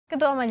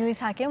Ketua Majelis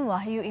Hakim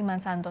Wahyu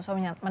Iman Santoso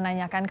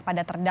menanyakan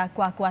kepada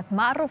Terdakwa Kuat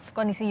Ma'ruf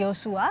kondisi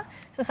Yosua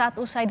sesaat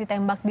usai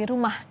ditembak di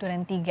Rumah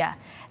Duren Tiga.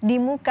 Di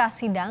muka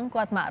sidang,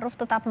 Kuat Ma'ruf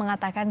tetap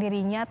mengatakan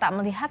dirinya tak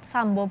melihat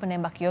Sambo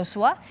menembak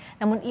Yosua,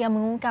 namun ia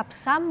mengungkap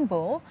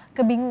Sambo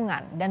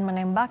kebingungan dan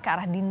menembak ke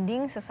arah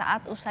dinding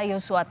sesaat usai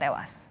Yosua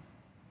tewas.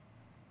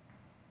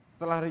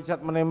 Setelah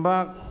Richard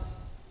menembak,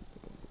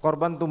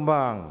 korban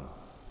tumbang.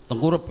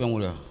 Tengkurap yang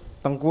mulia.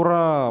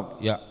 Tengkurap.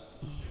 Ya.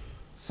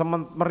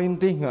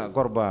 Merintih nggak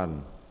korban?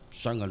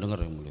 Saya nggak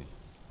dengar yang mulia.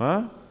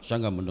 Hah?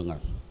 Saya nggak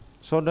mendengar.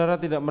 Saudara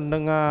tidak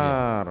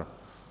mendengar. Ya.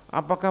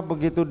 Apakah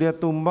begitu dia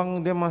tumbang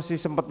dia masih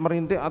sempat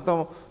merintih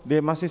atau dia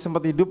masih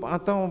sempat hidup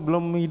atau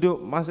belum hidup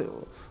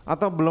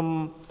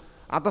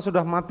atau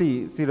sudah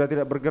mati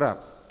tidak bergerak?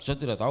 Saya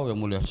tidak tahu yang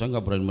mulia. Saya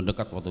nggak berani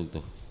mendekat waktu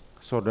itu.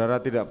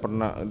 Saudara tidak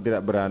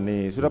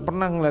berani. Sudah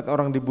pernah ngeliat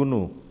orang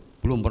dibunuh?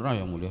 Belum pernah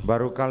yang mulia.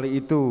 Baru kali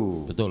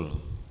itu.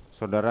 Betul.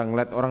 Saudara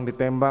ngeliat orang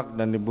ditembak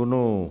dan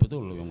dibunuh.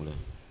 Betul yang mulia.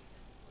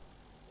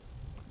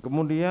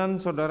 Kemudian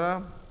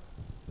saudara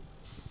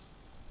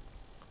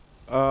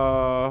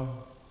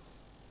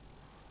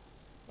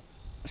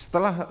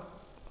setelah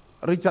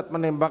Richard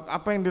menembak,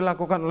 apa yang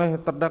dilakukan oleh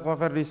terdakwa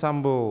Ferdi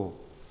Sambo?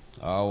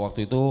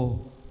 Waktu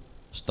itu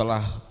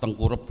setelah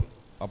tengkurap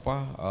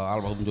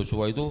almarhum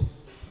Yosua itu,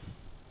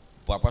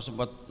 Bapak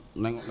sempat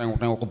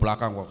nengok ke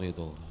belakang waktu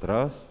itu.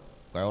 Terus?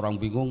 Kayak orang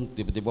bingung,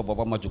 tiba-tiba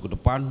Bapak maju ke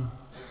depan,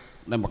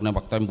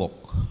 nembak tembok.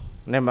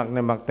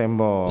 Nembak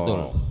tembok.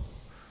 Betul.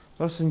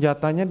 Terus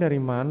senjatanya dari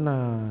mana?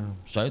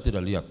 Saya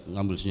tidak lihat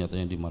ngambil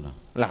senjatanya di mana.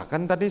 Lah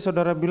kan tadi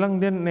saudara bilang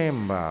dia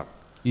nembak.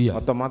 Iya.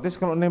 Otomatis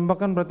kalau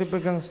nembak kan berarti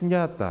pegang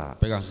senjata.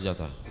 Pegang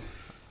senjata.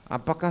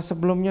 Apakah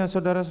sebelumnya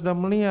saudara sudah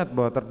melihat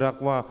bahwa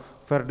terdakwa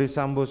Ferdi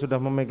Sambo sudah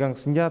memegang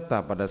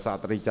senjata pada saat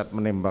Richard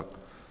menembak?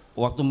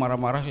 Waktu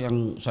marah-marah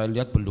yang saya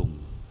lihat belum.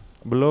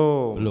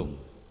 Belum.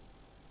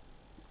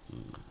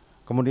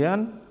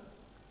 Kemudian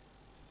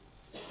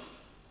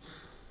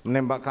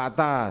menembak ke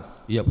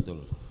atas. Iya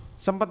betul.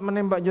 Sempat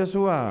menembak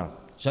Yosua.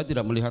 Saya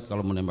tidak melihat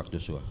kalau menembak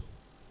Yosua.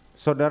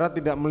 Saudara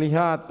tidak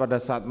melihat pada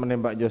saat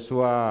menembak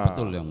Yosua.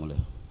 Betul yang mulia.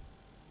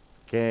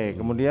 Oke,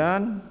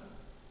 kemudian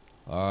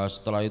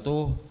setelah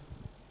itu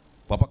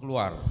Bapak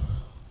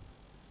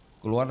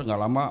keluar nggak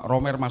lama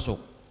Romer masuk.